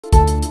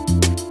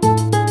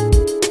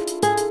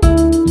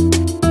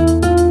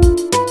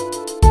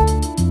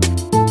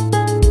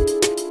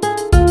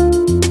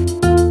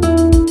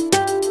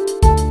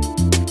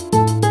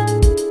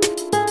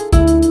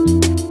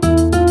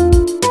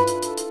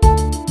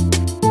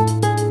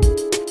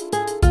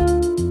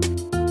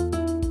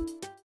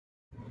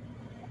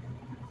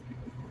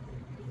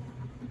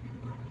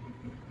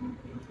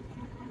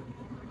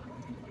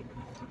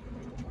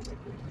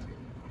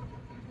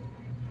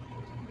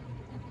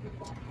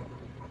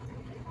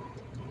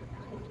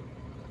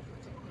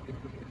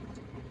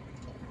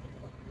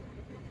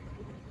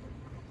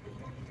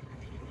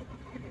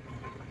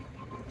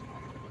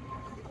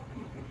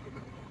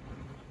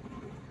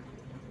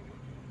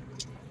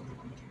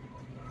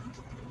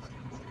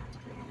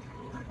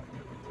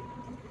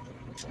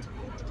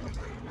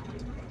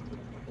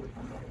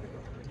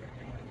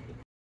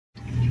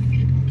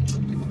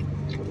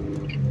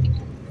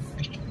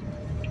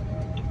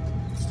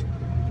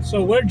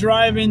So we're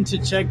driving to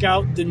check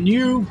out the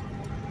new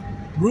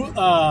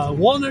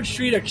Walnut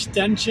Street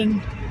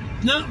extension.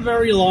 Not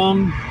very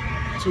long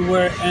to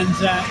where it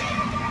ends at.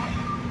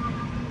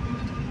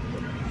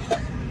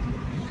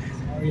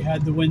 Sorry,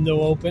 had the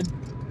window open.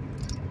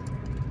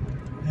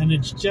 And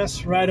it's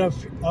just right up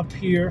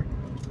here.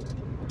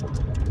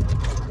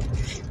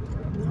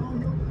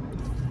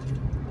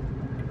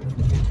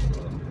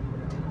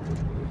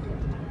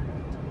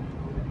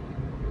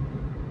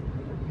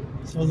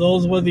 So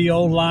those were the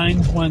old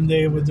lines when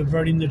they were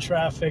diverting the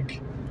traffic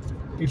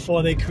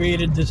before they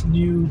created this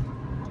new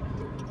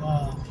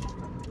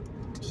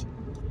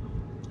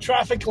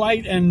traffic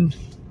light and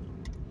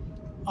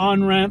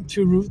on-ramp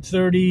to Route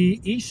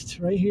 30 East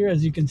right here,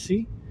 as you can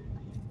see.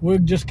 We're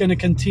just going to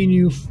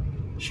continue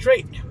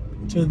straight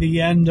to the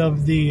end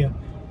of the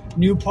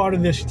new part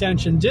of the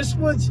extension. This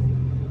was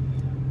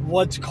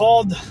what's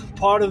called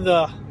part of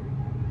the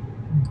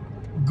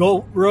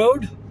Goat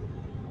Road,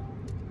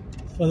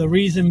 for the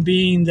reason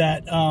being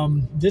that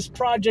this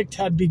project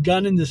had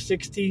begun in the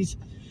 60s,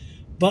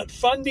 but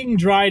funding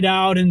dried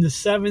out in the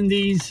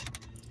 70s.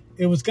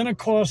 It was going to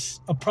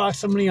cost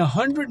approximately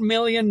 $100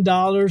 million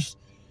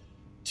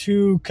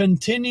to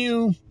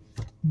continue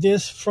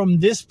this from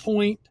this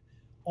point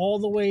all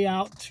the way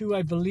out to,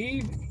 I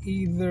believe,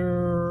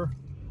 either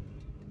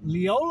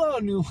Leola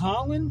or New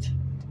Holland.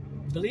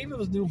 I believe it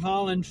was New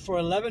Holland for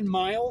 11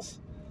 miles.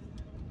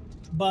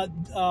 But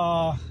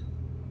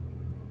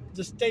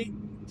the state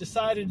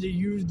decided to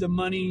use the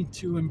money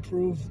to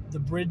improve the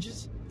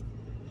bridges.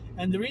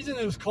 And the reason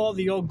it was called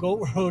the Old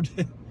Goat Road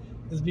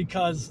is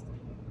because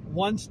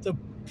once the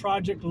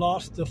project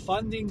lost the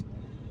funding,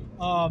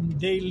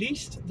 they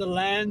leased the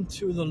land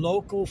to the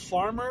local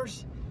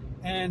farmers,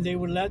 and they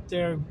would let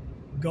their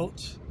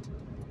goats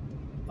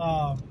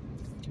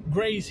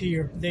graze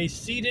here. They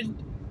seeded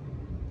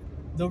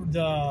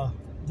the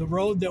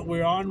road that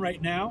we're on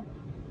right now,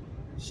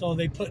 so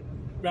they put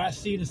grass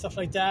seed and stuff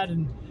like that,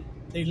 and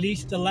they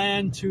leased the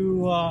land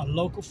to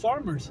local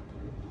farmers.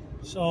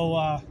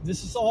 So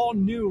this is all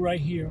new right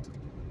here.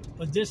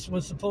 But this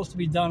was supposed to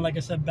be done, like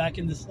I said, back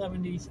in the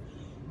 70s.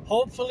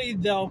 Hopefully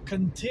they'll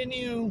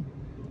continue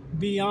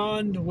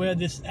beyond where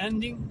this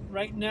ending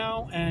right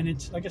now. And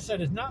it's, like I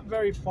said, it's not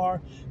very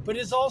far. But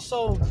it's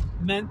also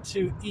meant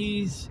to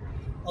ease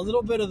a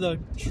little bit of the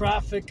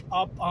traffic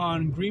up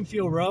on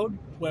Greenfield Road,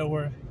 where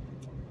we're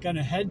going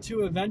to head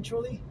to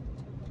eventually.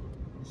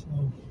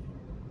 So...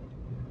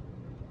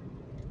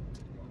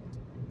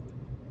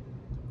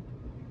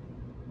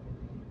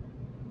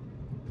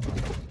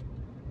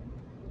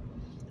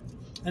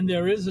 and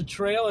there is a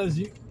trail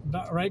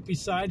right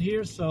beside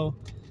here, so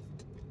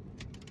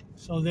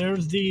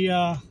there's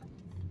the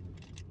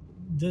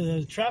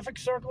traffic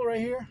circle right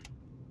here.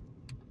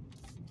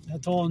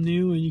 That's all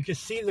new, and you can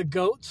see the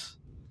goats.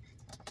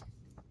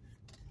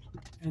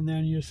 And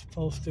then you're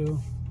supposed to,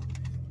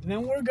 and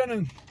then we're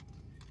gonna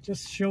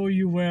just show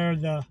you where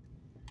the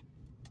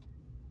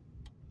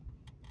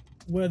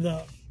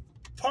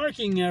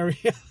parking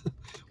area,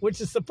 which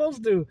is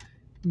supposed to,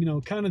 you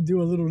know, kind of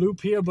do a little loop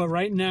here, but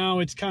right now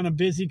it's kind of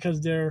busy because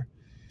they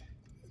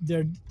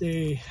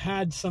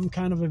had some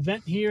kind of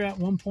event here at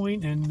one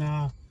point, and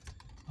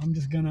I'm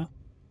just gonna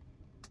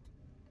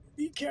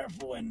be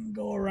careful and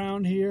go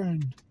around here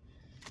and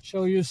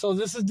show you. So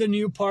this is the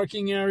new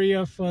parking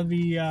area for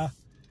the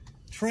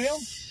trail.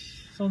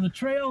 So the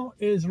trail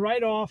is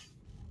right off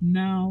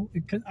now.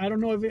 I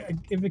don't know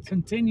if it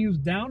continues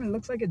down. It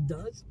looks like it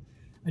does.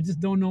 I just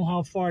don't know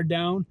how far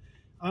down.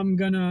 I'm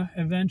gonna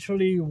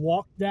eventually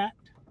walk that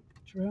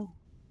trail.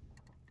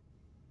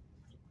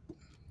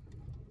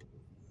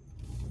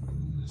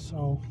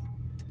 So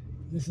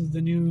this is the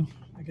new,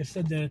 like I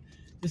said,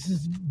 this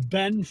is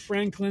Ben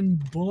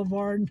Franklin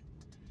Boulevard,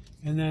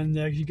 and then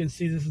as you can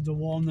see, this is the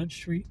Walnut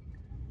Street,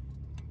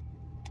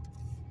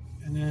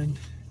 and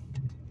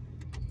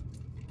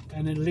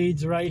it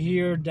leads right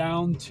here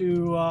down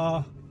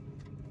to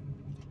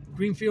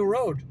Greenfield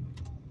Road.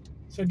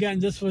 So again,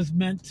 this was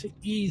meant to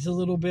ease a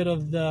little bit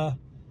of the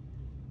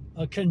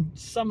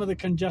some of the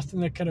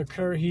congestion that could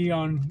occur here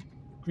on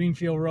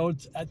Greenfield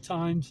Roads at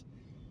times.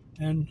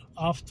 And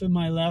off to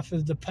my left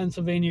is the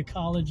Pennsylvania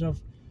College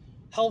of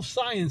Health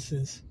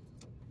Sciences.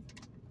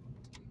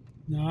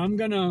 Now I'm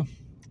gonna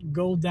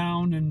go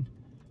down and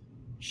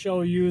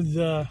show you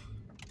that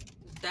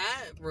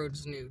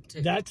road's new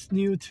too. That's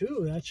new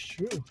too. That's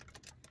true.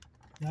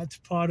 That's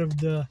part of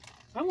the.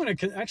 I'm gonna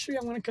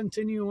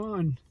continue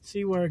on,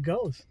 see where it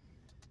goes.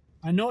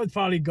 I know it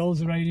probably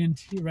goes right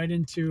into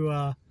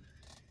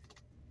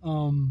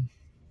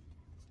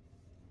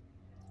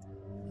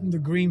the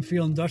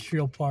Greenfield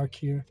Industrial Park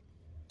here.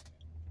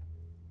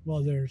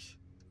 Well, there's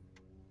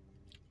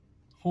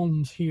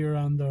homes here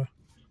on the...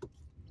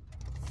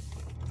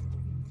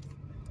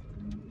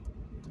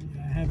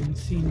 I haven't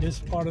seen this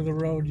part of the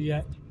road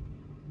yet,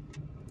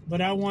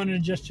 but I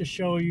wanted just to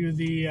show you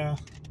the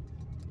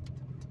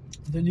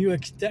new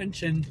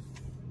extension.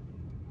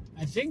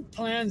 I think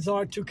plans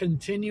are to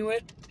continue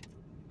it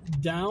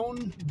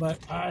down, but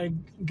I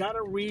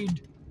gotta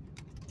read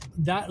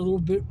that a little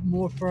bit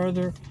more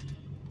further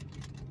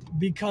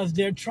because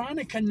they're trying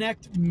to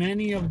connect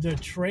many of the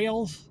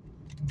trails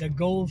that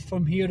go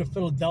from here to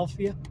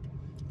Philadelphia.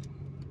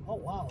 Oh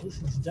wow,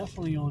 this is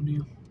definitely all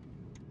new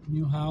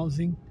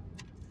housing.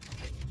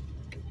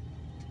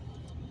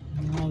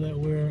 Now that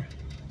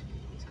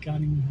it's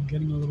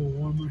getting a little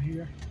warmer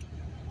here.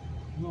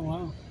 Oh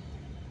wow.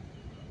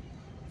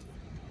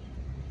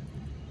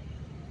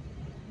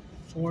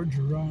 Ford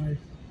Drive.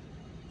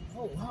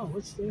 Oh wow,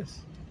 what's this?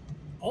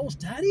 Oh,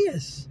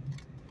 Thaddeus.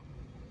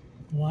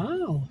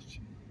 Wow.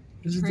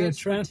 This is the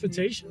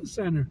transportation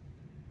center.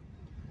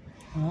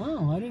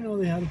 Wow, I didn't know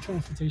they had a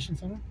transportation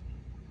center.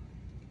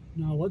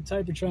 Now, what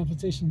type of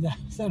transportation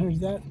center is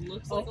that?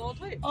 Looks like all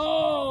types.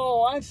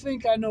 Oh, I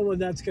think I know what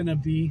that's going to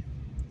be.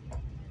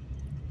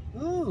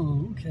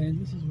 Oh, okay,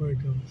 this is where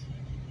it goes.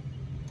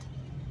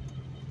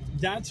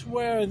 That's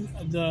where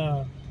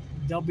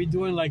they'll be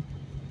doing like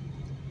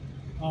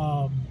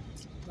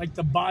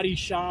the body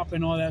shop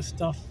and all that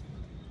stuff,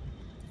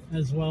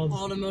 as well as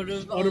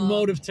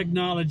automotive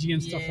technology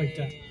and stuff like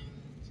that.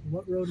 So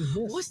what road is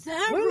this? What's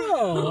that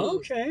Willow. road?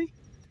 Okay,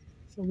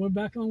 so we're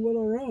back on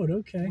Willow Road.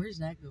 Okay. Where's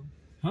that go?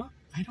 Huh?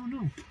 I don't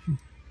know.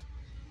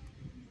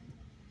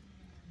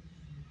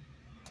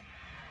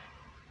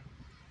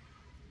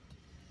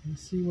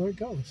 Let's see where it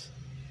goes.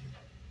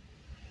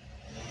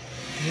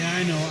 Yeah,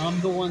 I know. I'm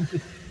the one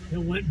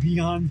that went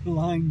beyond the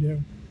line there.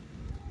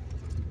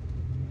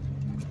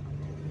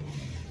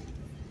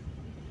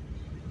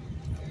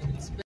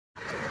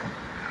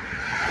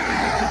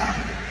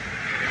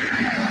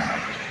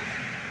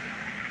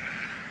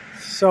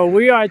 So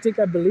we are, I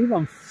believe,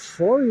 on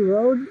Forey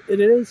Road.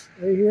 It is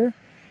right here.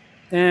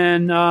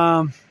 And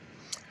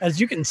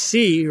as you can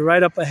see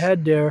right up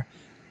ahead there,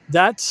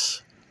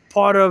 that's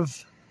part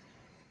of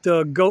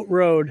the Goat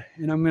Road.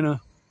 And I'm going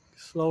to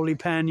slowly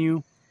pan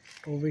you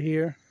over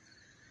here.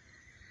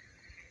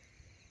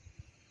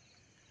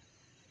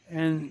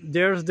 And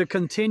there's the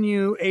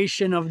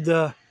continuation of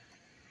the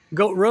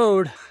Goat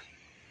Road,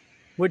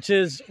 which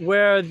is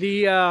where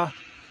the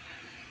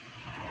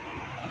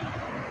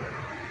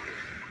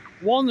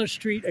Walnut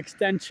Street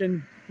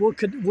extension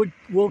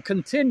will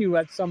continue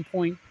at some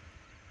point.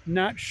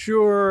 Not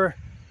sure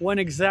when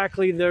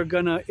exactly if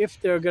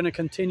they're gonna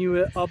continue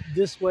it up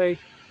this way.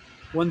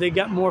 When they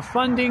get more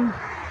funding,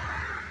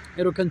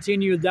 it'll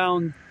continue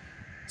down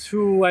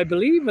to, I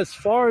believe, as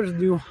far as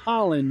New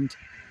Holland.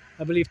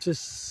 I believe to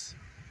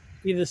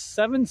either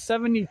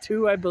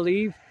 772, I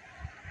believe,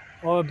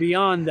 or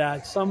beyond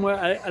that, somewhere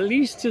at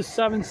least to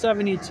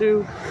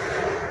 772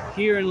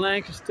 here in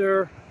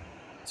Lancaster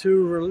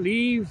to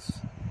relieve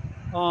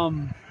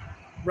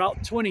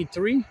Route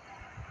 23.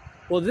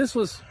 Well, this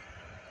was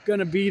going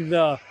to be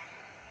I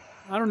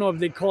don't know if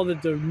they called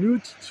it the new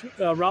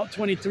Route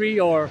 23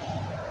 or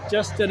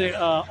just the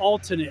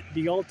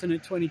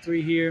alternate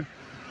 23 here.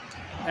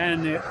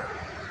 And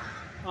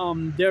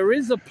there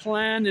is a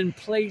plan in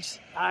place.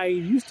 I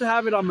used to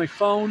have it on my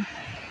phone,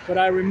 but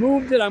I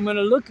removed it. I'm going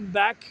to look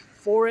back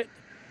for it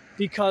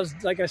because,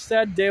 like I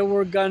said, they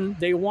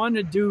want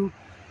to do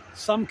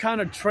some kind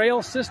of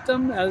trail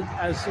system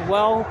as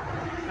well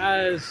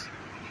as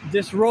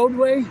this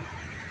roadway,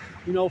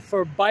 you know,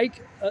 for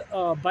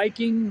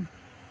biking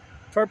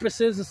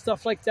purposes and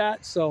stuff like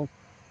that. So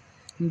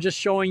I'm just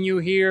showing you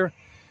here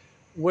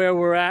where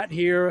we're at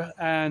here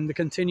and the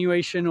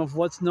continuation of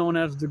what's known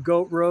as the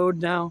Goat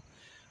Road now.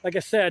 Like I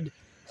said,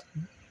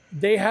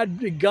 they had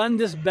begun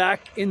this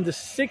back in the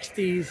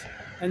 60s,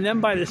 and then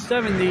by the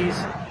 70s,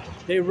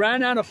 they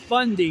ran out of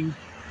funding,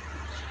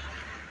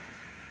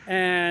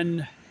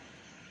 and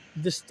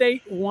the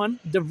state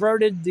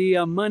diverted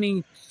the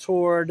money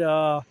toward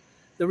the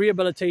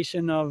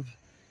rehabilitation of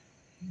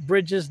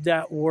bridges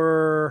that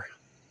were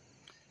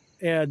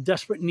in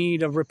desperate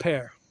need of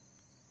repair.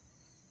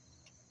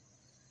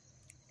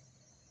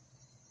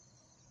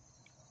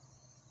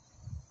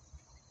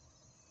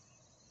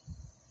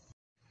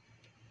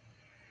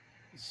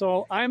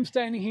 So I'm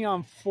standing here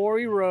on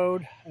Forey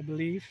Road, I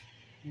believe,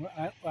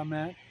 where I'm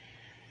at.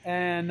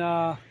 And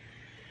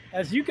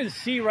as you can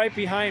see right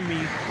behind me,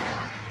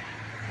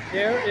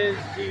 there is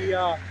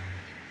the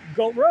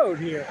Goat Road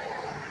here,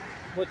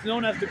 what's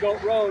known as the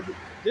Goat Road.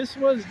 This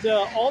was the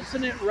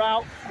alternate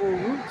route for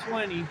Route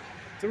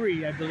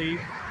 23, I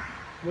believe,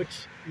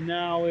 which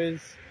now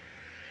would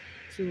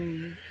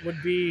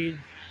be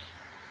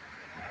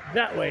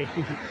that way.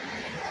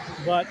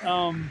 But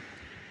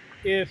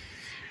if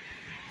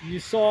you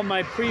saw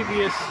my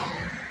previous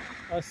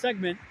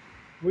segment,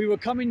 we were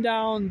coming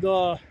down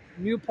the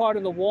new part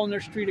of the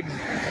Walnut Street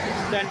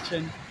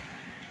extension,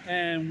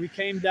 and we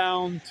came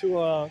down to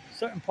a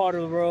certain part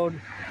of the road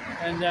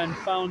and then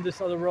found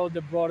this other road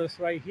that brought us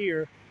right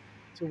here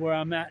to where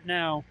I'm at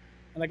now.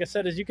 And like I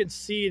said, as you can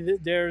see,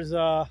 there's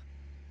the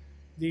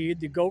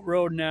Goat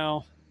Road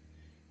now.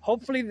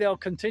 Hopefully they'll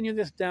continue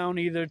this down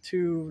either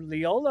to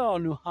Leola or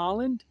New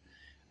Holland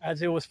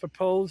as it was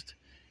proposed.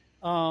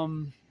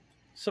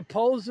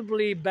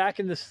 Supposedly back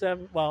in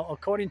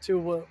according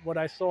to what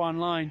I saw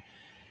online,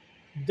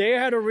 they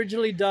had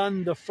originally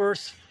done the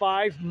first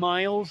 5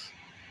 miles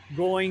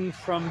going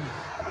from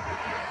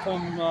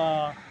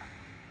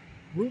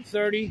Route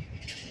 30,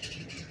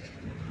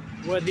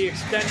 where the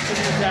extension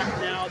is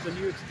at now, the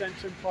new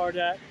extension part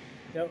that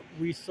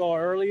we saw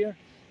earlier,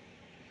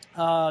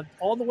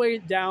 all the way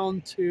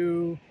down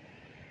to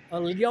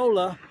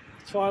Leola,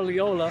 as far as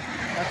Leola.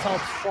 That's how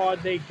far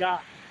they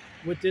got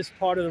with this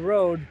part of the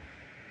road.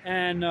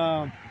 And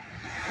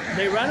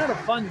they ran out of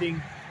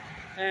funding,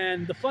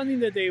 and the funding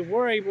that they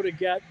were able to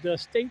get, the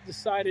state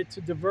decided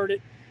to divert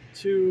it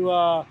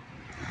to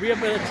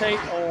rehabilitate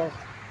or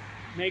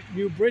make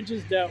new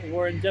bridges that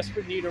were in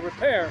desperate need of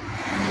repair.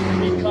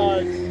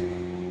 Because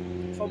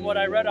from what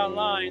I read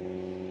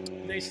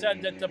online, they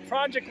said that the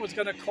project was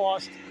going to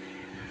cost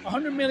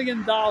 $100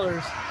 million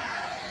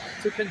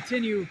to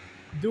continue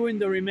doing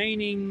the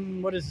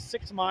remaining,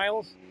 6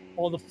 miles,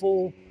 or the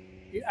full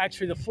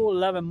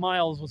 11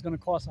 miles was going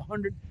to cost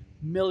 $100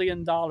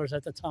 million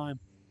at the time.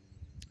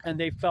 And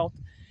they felt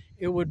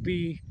it would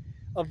be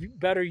of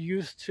better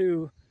use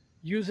to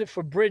use it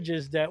for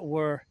bridges that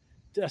were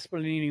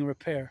desperately needing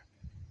repair.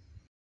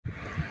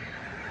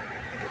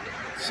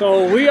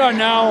 So we are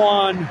now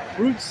on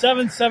Route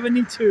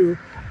 772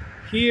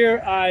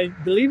 here, I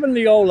believe in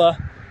Leola,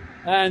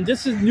 and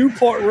this is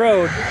Newport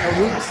Road,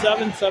 Route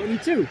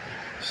 772.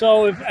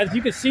 So as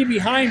you can see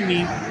behind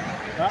me,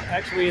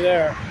 actually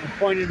there, I'm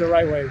pointing the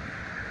right way.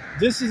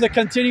 This is a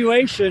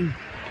continuation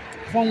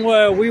from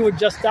where we were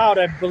just out,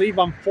 I believe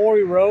on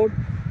Forey Road,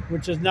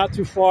 which is not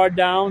too far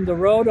down the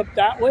road up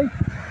that way.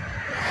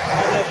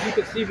 And as you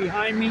can see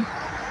behind me,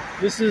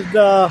 this is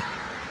the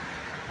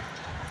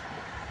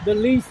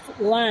leased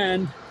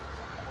land.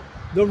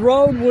 The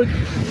road would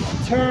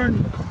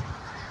turn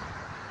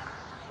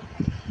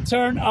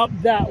up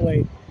that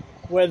way,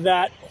 where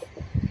that,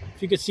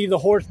 if you could see the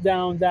horse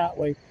down that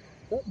way,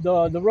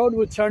 the road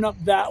would turn up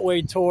that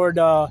way toward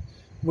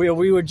where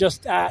we were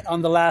just at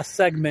on the last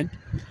segment.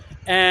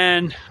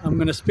 And I'm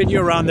going to spin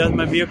you around. There's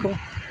my vehicle.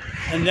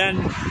 And then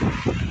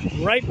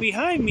right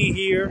behind me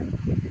here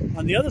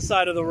on the other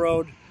side of the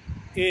road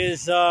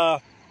is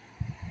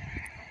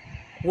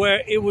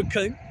where it would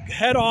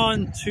head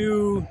on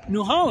to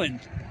New Holland.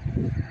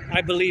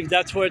 I believe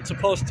that's where it's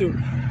supposed to.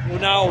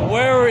 Now,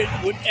 where it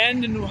would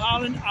end in New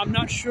Holland, I'm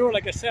not sure.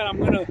 Like I said, I'm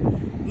going to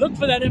look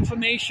for that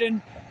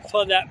information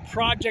for that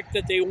project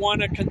that they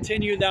want to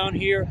continue down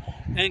here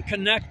and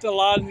connect a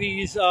lot of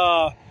these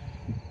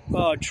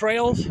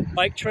trails,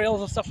 bike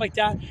trails and stuff like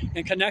that,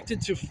 and connect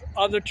it to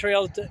other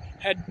trails that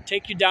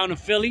take you down to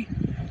Philly.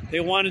 They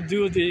want to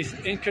do these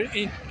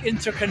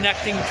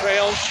interconnecting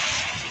trails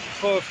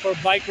for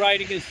bike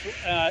riding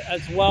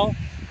as well.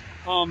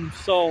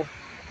 So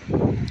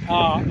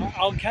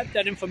I'll get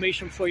that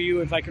information for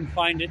you if I can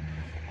find it.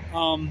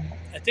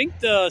 I think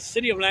the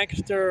city of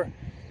Lancaster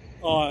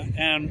or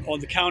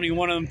the county,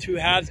 one of them two,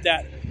 has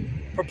that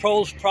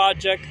proposed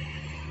project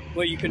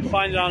where you can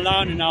find it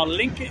online, and I'll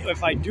link it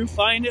if I do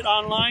find it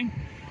online.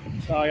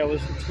 Sorry, there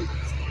was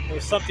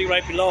something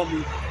right below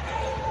me.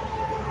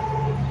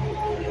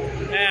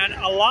 And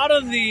a lot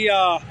of the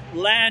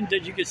land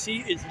that you can see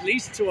is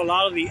leased to a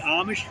lot of the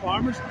Amish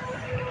farmers.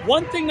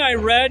 One thing I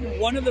read,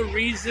 one of the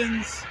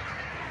reasons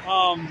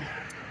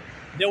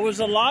there was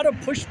a lot of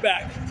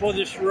pushback for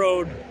this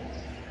road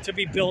to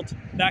be built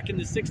back in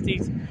the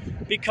 60s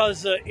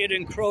because it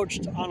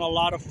encroached on a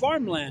lot of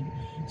farmland.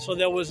 So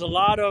there was a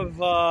lot of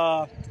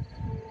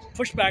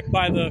pushback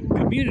by the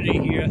community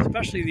here,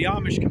 especially the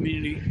Amish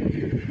community,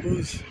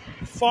 whose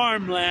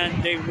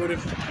farmland they would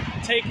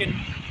have taken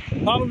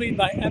probably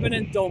by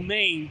eminent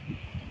domain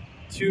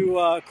to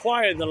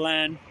acquire the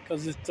land,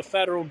 because it's the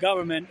federal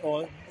government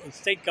or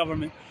state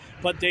government,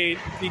 but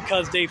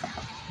because they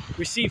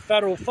received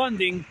federal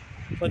funding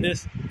for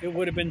this, it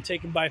would have been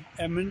taken by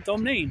eminent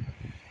domain.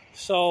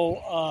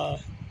 So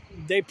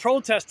they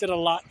protested a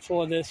lot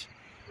for this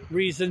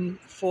reason,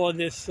 for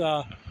this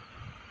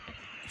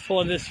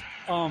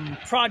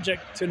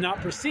project to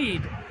not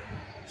proceed.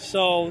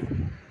 So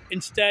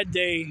instead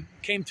they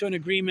came to an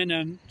agreement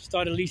and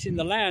started leasing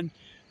the land.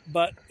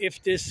 But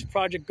if this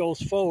project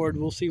goes forward,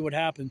 we'll see what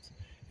happens.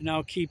 And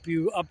I'll keep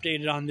you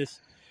updated on this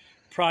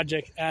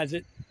project as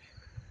it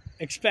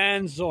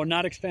expands or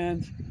not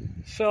expands.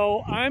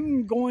 So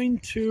I'm going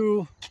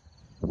to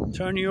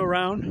turn you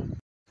around.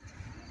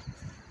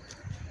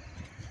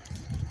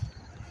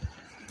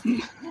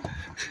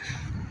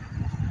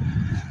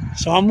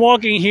 So I'm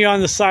walking here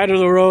on the side of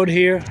the road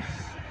here.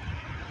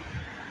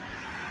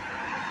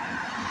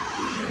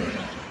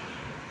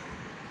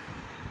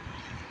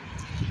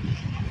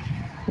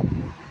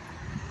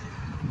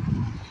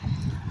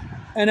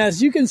 And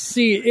as you can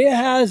see, it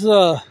has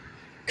a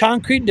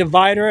concrete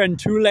divider and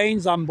 2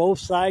 lanes on both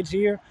sides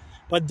here.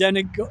 But then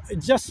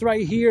it's just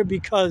right here,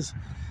 because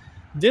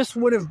this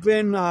would have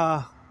been,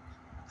 I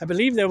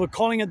believe they were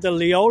calling it the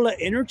Leola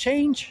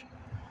interchange,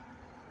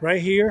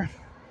 right here.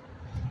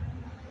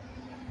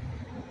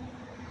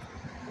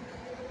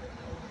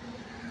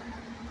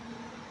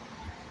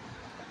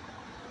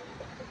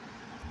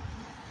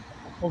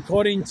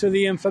 According to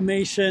the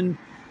information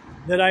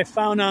that I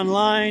found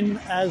online,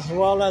 as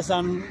well as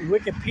on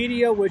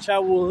Wikipedia, which I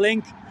will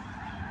link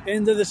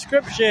in the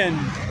description.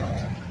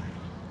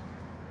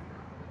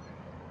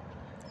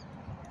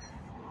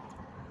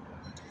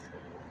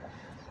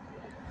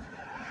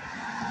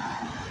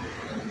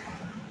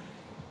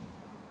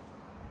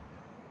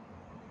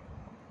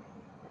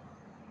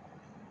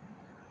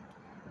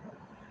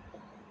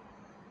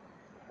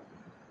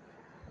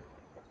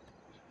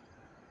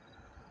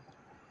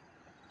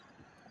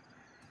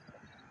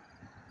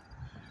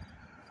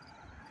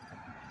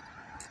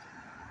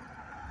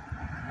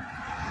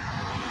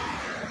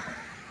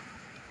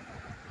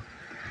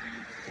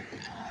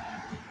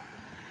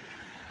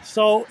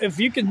 So if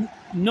you can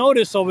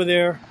notice over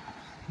there,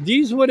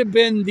 these would have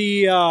been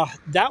the,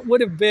 that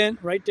would have been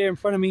right there in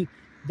front of me.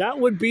 That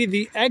would be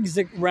the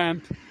exit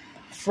ramp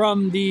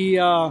from the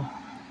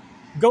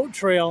goat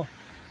trail.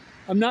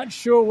 I'm not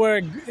sure where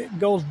it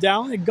goes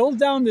down. It goes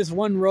down this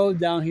one road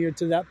down here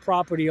to that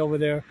property over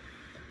there.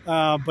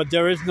 But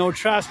there is no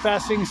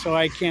trespassing, so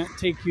I can't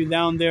take you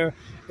down there.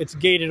 It's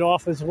gated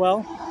off as well.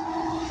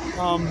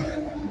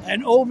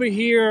 And over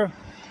here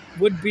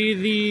would be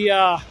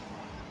the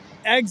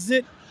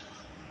exit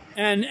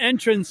and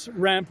entrance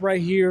ramp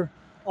right here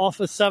off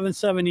of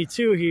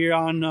 772 here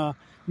on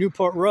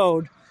Newport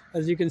Road.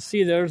 As you can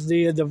see, there's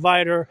the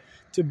divider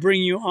to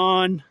bring you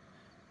on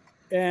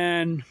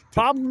and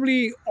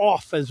probably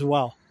off as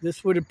well.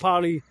 This would have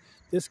probably,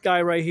 this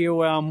guy right here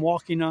where I'm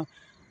walking on,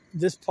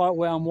 this part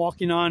where I'm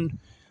walking on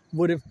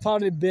would have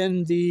probably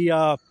been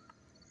the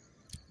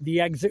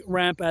exit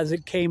ramp as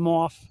it came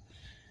off,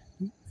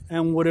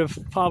 and would have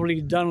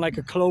probably done like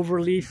a clover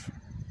leaf,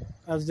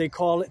 as they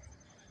call it.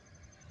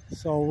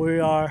 So we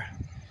are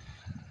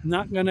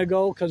not going to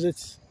go because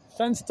it's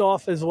fenced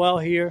off as well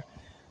here.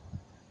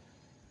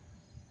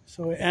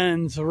 So it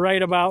ends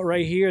right about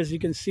right here. As you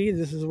can see,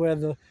 this is where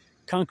the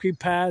concrete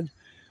pad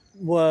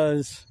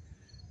was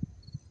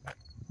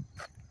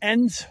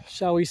ends,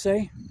 shall we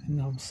say. And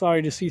I'm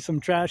sorry to see some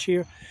trash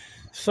here.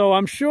 So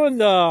I'm sure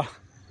the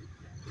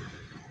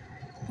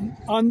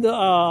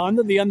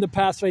under the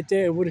underpass right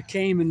there, it would have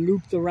came and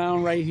looped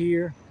around right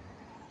here,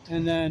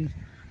 and then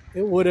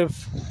it would have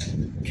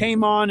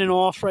came on and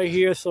off right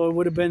here. So it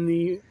would have been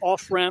the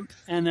off ramp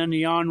and then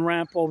the on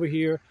ramp over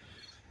here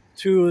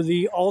to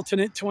the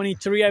alternate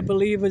 23, I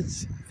believe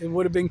it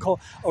would have been called.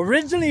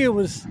 Originally it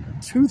was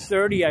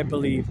 230, I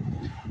believe.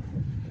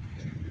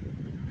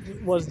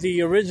 It was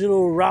the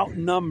original route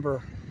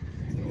number,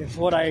 is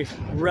what I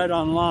read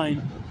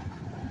online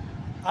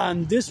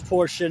on this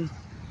portion.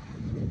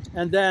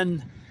 And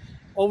then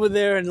over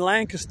there in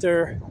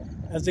Lancaster,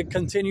 as it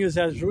continues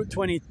as Route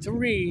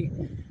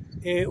 23,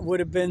 it would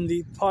have been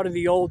the part of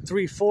the old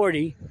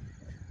 340,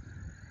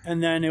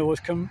 and then it was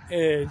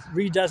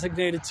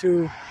redesignated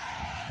to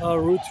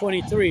Route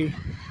 23.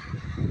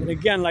 And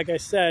again, like I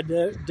said,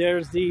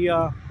 there's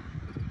the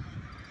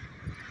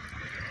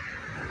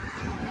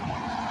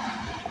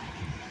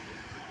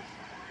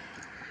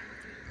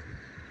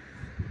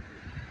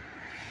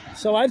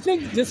so I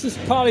think this is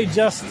probably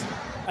just,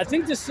 I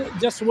think this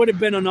just would have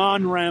been an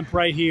on-ramp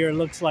right here, it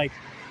looks like,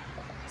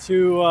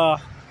 to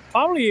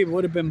probably it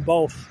would have been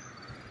both.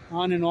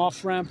 On and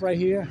off ramp right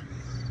here.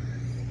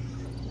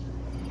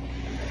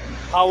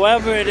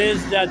 However it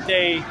is that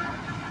the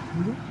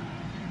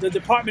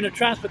Department of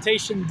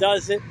Transportation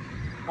does it,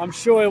 I'm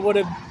sure it would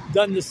have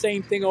done the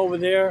same thing over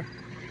there.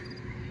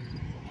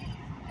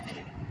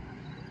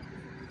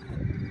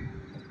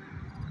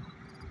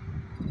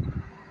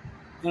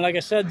 And like I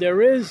said,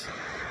 there is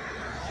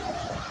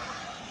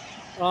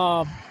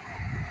a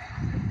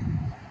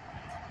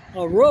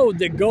road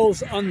that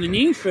goes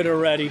underneath it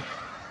already.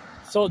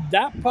 So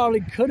that probably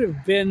could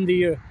have been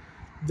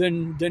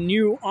the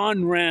new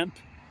on-ramp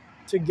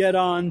to get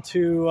on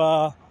to,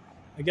 I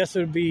guess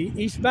it would be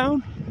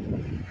eastbound?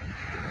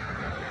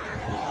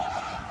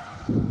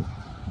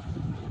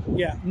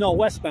 Yeah, no,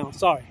 westbound,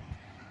 sorry.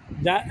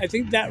 I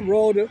think that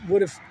road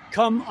would have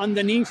come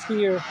underneath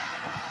here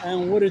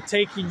and would have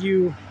taken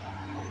you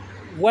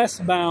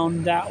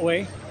westbound that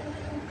way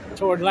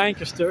toward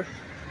Lancaster.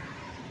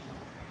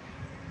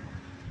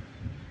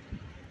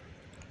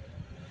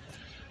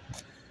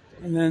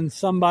 And then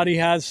somebody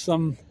has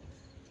some,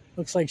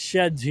 looks like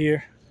sheds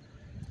here.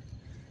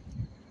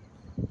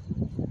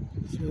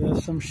 So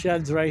there's some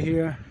sheds right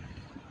here.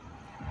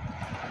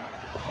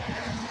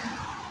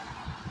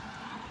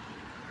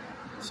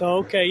 So,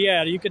 okay,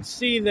 yeah, you could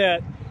see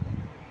that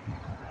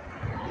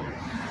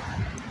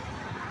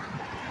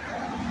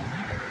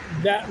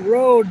that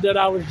road that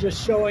I was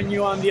just showing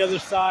you on the other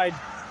side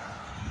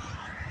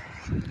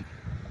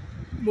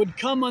would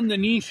come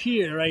underneath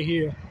here, right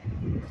here.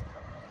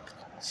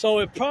 So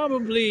it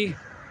probably,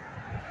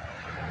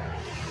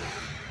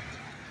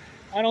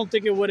 I don't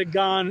think it would have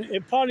gone,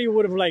 it probably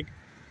would have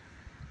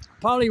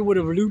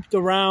looped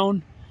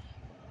around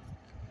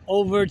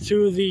over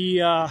to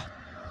the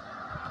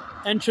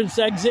entrance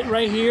exit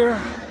right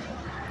here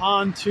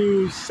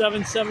onto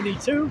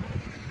 772.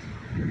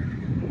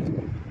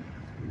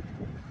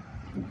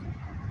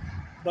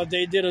 But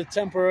they did a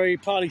temporary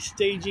probably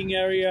staging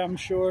area, I'm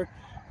sure,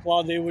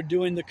 while they were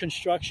doing the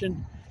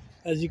construction.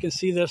 As you can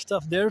see, there's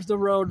stuff. There's the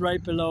road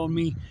right below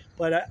me,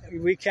 but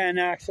we can't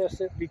access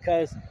it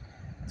because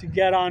to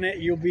get on it,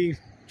 you'll be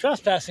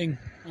trespassing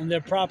on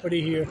their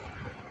property here.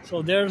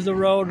 So there's the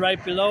road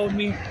right below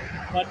me,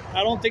 but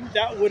I don't think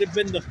that would have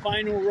been the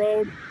final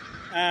road,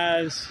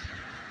 as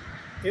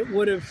it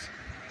would have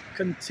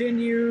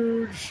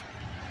continued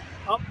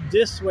up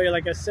this way,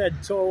 like I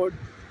said, toward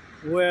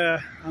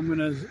where I'm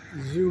gonna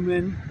zoom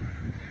in.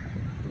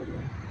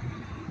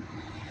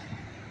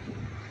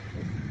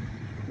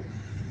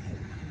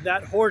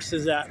 That horse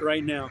is at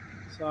right now.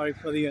 Sorry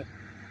for the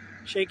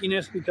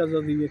shakiness because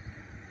of the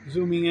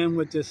zooming in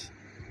with this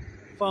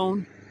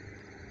phone.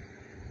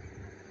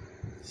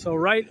 So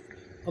right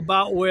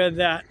about where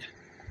that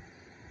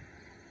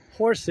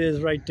horse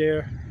is right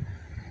there.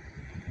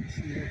 Let's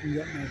see if I can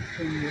get my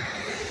finger.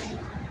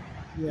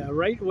 Yeah,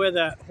 right where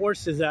that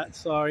horse is at,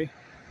 sorry,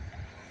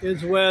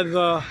 is where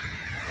the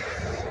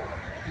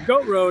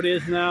goat road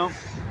is now.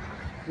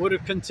 Would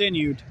have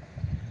continued.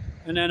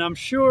 And then I'm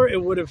sure it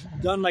would have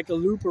done like a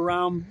loop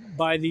around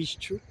by these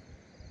trees.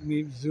 Let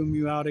me zoom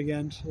you out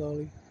again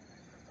slowly.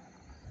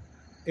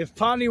 It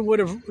probably would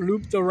have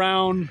looped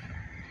around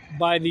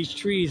by these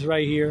trees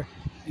right here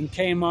and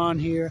came on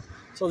here.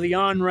 So the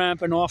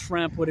on-ramp and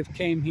off-ramp would have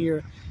came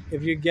here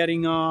if you're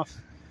getting off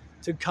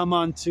to come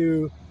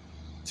onto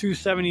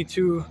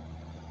 272.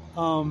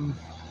 I'm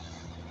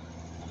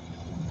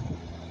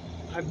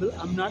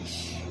not,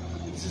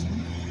 this is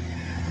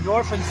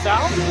north and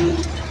south.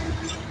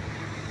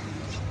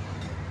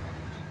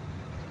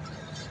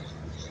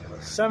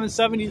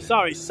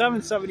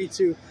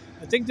 772.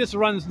 I think this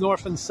runs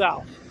north and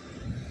south.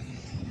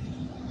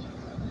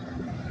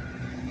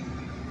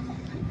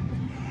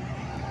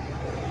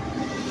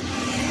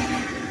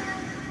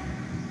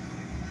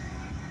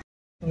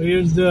 So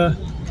here's the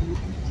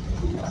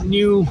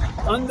new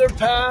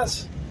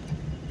underpass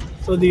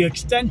for the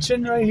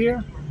extension right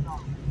here.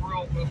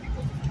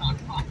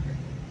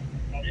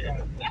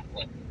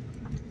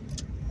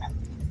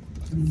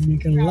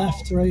 Make a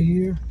left right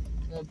here.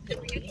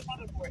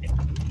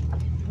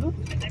 Oh,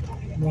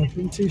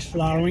 welcome to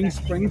Flowering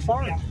Spring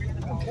Farm.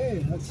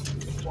 Okay, that's.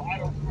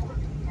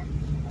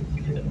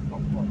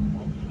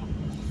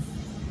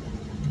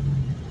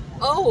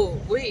 Oh,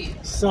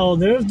 wait. So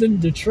there's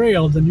the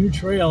trail, the new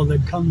trail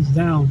that comes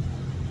down.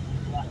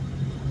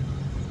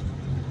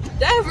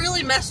 That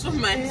really messed with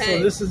my head.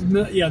 So this is,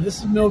 yeah, this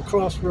is Mill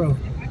Cross Road.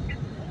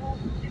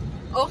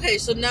 Okay,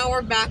 so now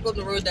we're back on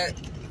the road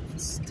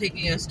that's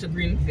taking us to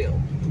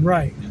Greenfield.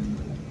 Right.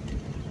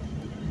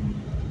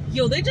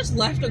 Yo, they just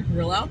left a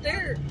grill out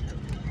there.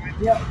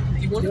 Yeah.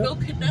 You want to go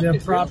kidnap their the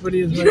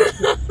property is right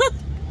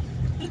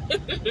there.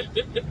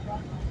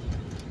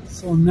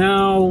 So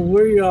now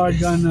we are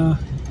gonna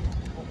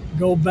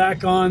go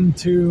back on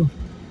to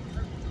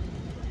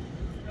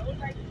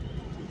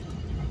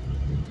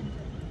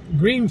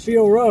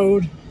Greenfield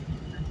Road.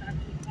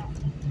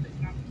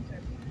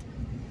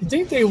 I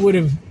think they would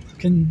have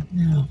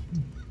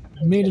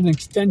made an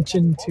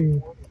extension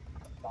to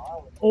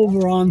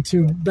over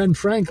onto Ben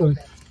Franklin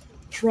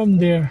from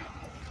there.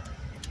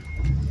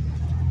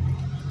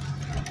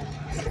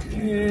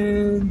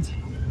 And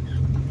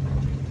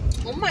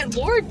oh my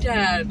lord,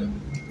 Dad.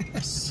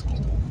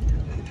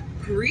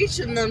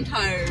 Reaching them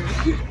tires.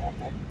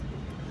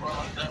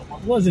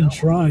 Wasn't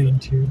trying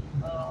to.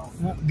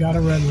 Got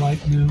a red light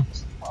now.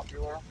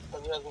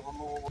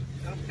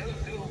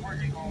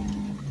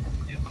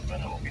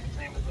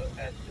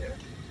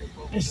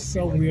 It's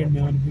so weird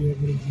now to be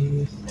able to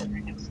do this.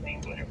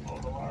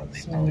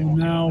 So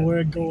now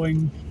we're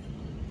going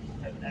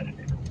to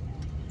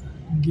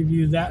give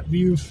you that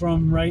view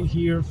from right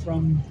here,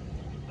 from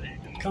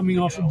coming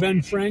off of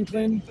Ben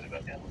Franklin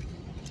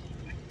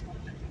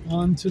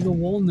onto the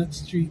Walnut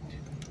Street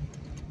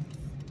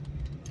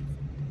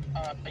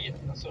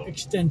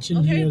extension.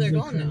 Okay, here. they're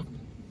gone now.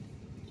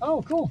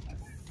 Oh, cool.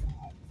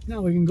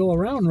 Now we can go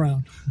around.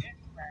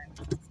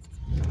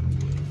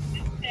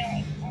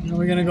 Now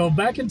we're gonna go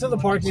back into the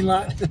parking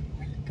lot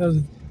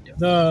because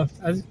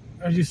as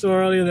you saw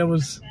earlier, there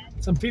was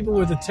some people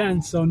with a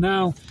tent. So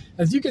now,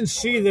 as you can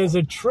see, there's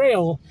a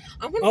trail.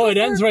 Oh, it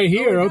ends right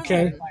here.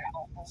 Okay,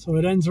 so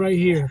it ends right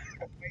here.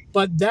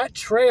 But that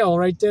trail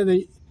right there,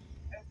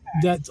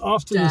 that's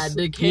off to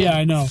the yeah,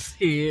 I know.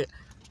 See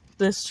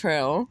this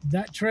trail.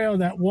 That trail,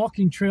 that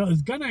walking trail,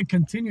 is gonna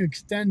continue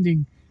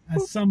extending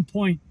at some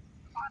point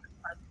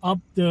up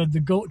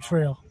the goat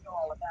trail.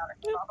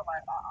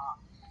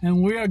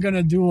 And we are going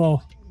to do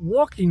a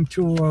walking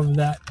tour of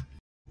that.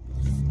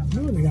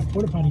 Oh, they got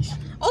porta potties.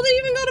 Oh, they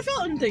even got a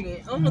fountain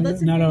thingy. Oh, no,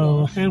 that's not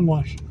a hand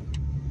wash.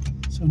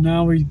 So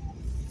now we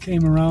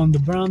came around the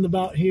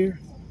roundabout here.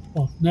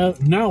 Well,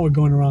 now we're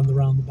going around the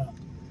roundabout.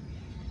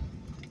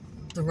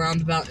 The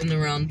roundabout in the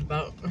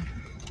roundabout.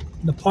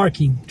 The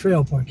parking,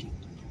 trail parking.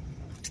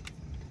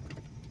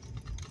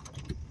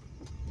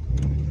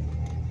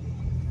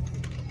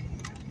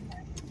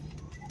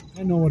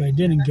 I know what I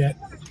didn't get.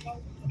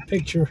 A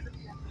picture.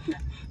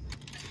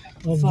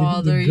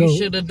 Father, you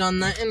should have done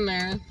that in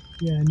there.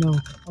 Yeah, I know.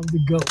 Of the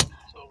goat. So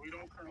we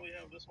don't currently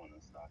have this one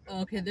in stock.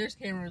 Okay, there's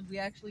cameras. We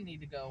actually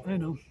need to go. I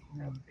know.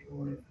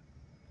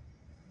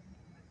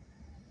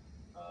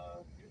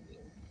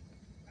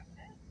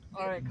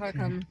 All right, car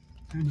coming.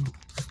 I know.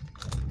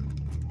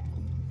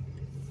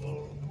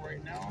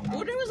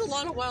 Oh, there was a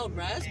lot of wild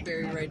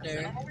raspberry right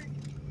there.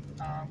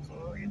 How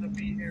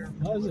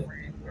is it?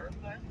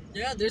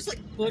 Yeah, there's like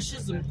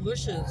bushes and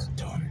bushes.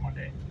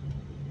 You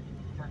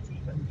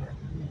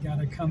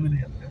gotta come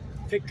and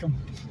pick them.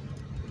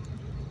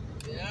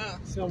 Yeah.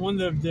 So I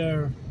wonder if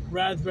they're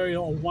raspberry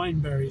or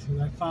wineberries,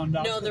 because I found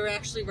out. No, they're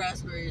actually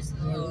raspberries.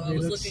 They I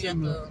was look looking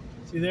similar. at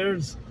the. See,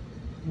 there's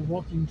a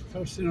walking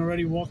person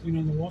already walking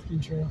on the walking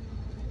trail.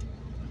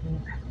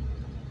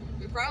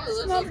 We probably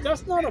look.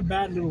 That's not a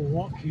bad little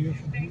walk here.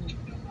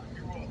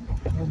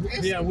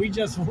 Yeah, we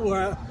just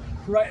went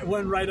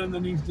right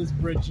underneath this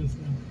bridge just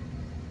now.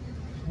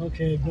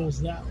 Okay, it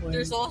goes that way.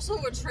 There's also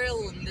a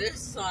trail on this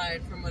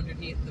side from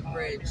underneath the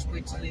bridge,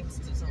 which leads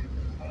to something.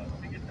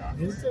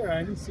 Is there? I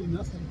didn't see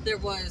nothing. There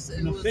was.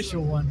 An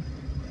official one.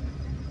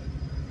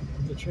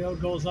 The trail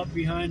goes up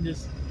behind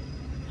this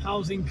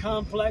housing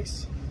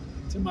complex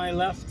to my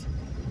left.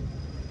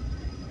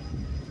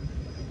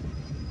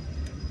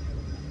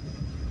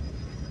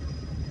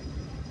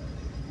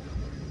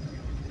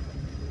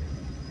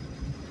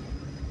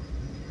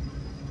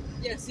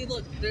 Yeah, see,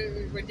 look,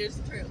 right there's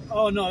the trail.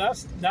 Oh no,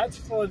 that's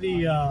for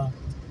the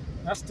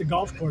that's the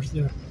golf course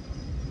there.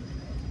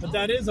 But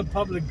that is a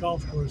public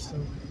golf course, so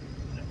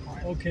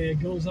okay, it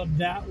goes up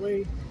that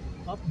way,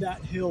 up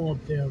that hill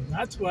up there.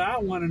 That's what I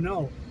want to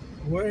know,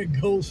 where it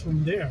goes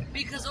from there.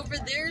 Because over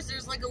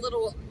there's like a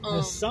little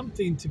there's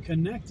something to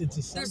connect it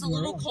to something. There's a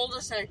little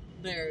cul-de-sac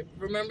there.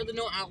 Remember the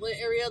no outlet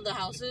area, the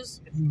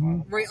houses?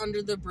 Mm-hmm. Right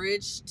under the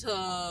bridge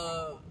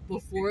to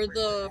before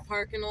the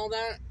park and all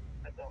that?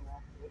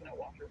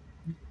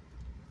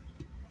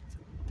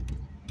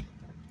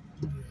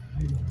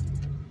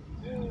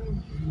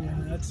 Yeah,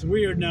 that's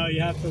weird now.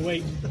 You have to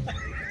wait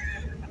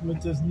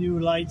with this new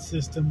light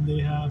system they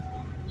have.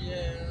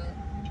 Yeah.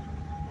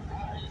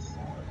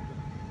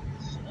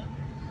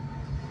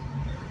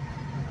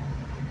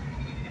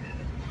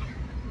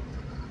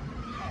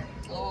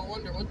 Oh, I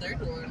wonder what they're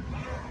doing.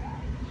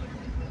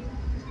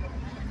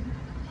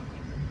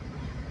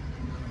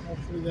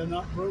 Hopefully they're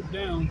not broke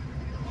down.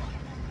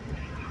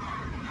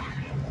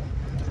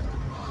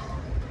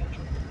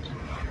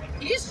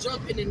 He's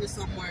jumping into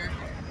somewhere.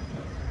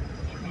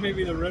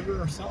 Maybe the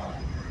river or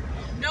something.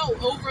 No,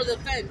 over the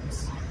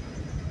fence.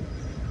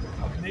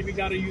 Maybe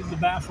got to use the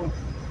bathroom.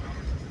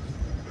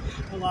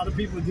 A lot of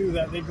people do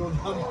that. They go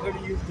down there to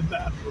use the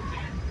bathroom.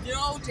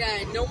 No,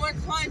 Dad. No one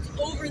climbs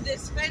over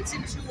this fence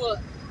into a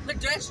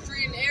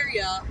pedestrian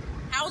area,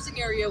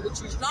 housing area,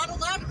 which is not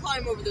allowed to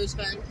climb over those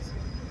fences.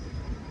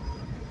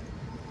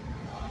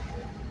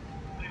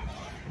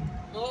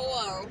 Oh,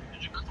 wow.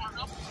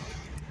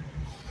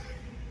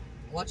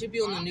 Watch it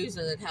be on the news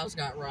that that house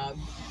got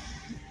robbed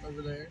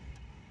over there.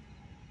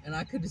 And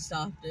I could have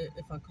stopped it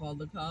if I called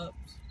the cops.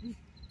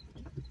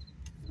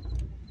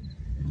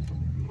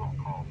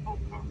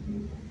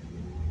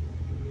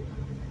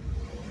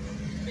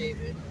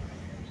 Maybe.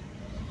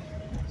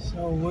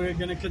 So we're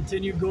going to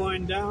continue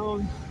going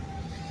down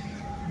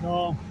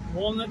the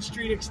Walnut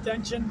Street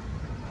extension.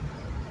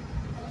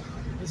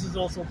 This is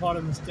also part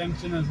of the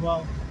extension as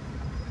well.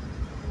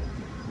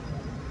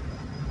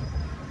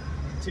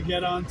 To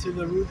get onto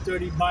the Route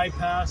 30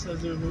 bypass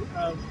as it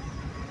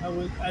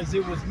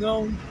was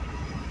known.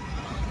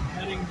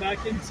 Heading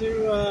back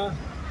into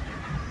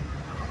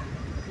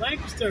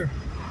Lancaster.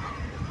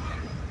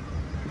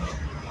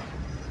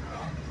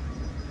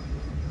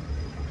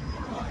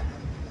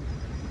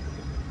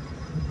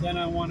 Then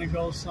I want to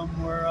go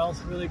somewhere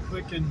else really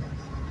quick and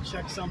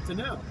check something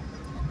out.